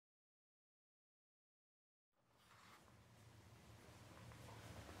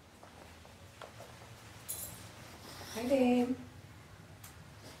Hi, babe.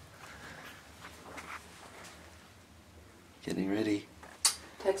 Getting ready.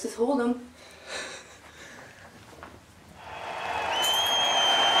 Texas Hold'em.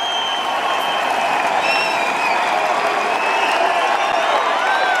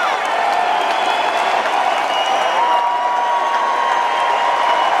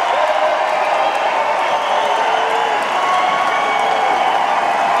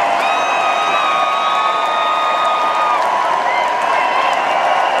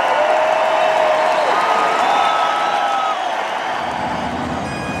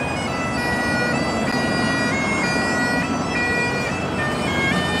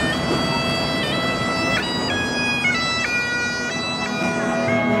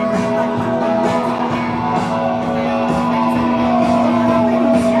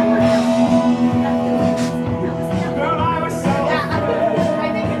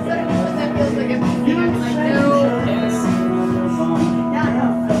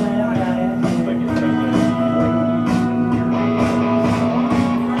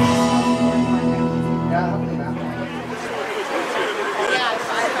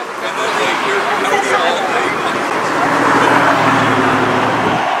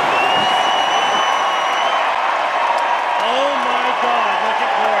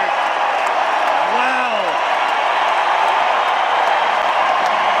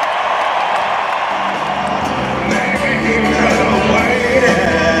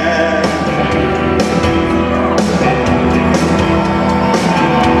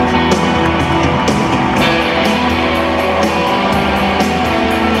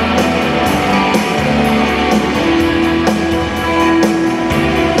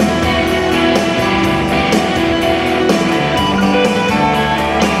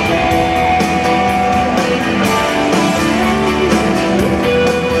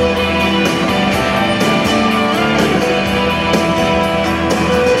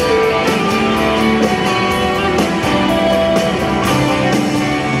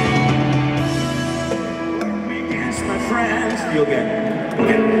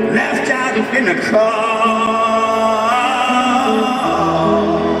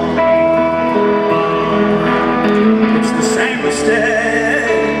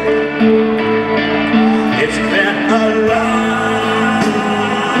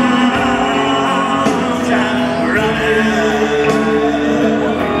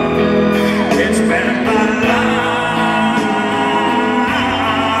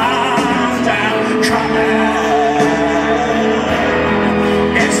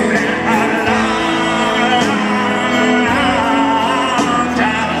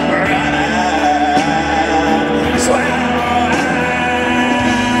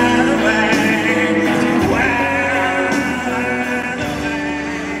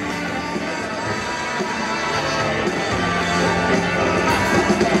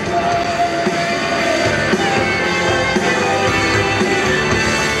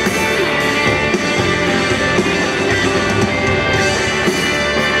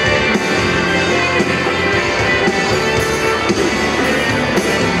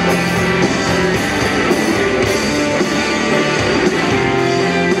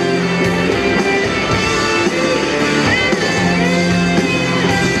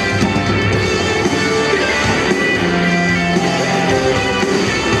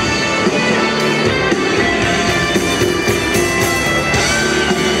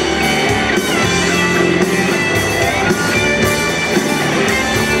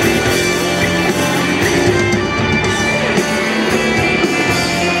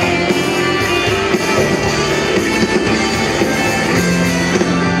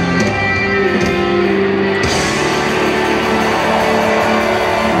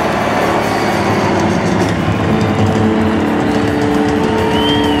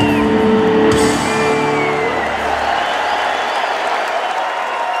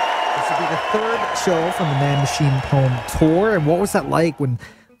 Show from the Man Machine Poem Tour. And what was that like when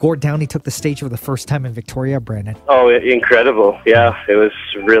Gord Downey took the stage for the first time in Victoria, Brandon? Oh, incredible. Yeah, it was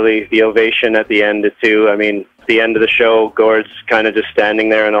really the ovation at the end, too. I mean, at the end of the show, Gord's kind of just standing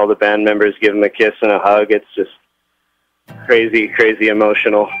there and all the band members give him a kiss and a hug. It's just crazy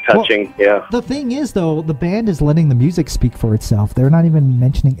emotional, touching. Well, yeah. The thing is, though, the band is letting the music speak for itself. They're not even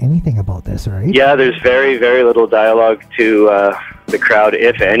mentioning anything about this, right? Yeah, there's very little dialogue to the crowd,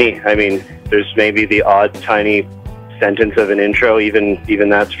 if any. I mean, there's maybe the odd tiny sentence of an intro. Even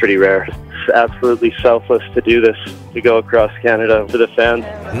that's pretty rare. It's absolutely selfless to do this, to go across Canada to the fans.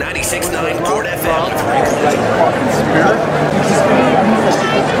 96.9 Gord FM.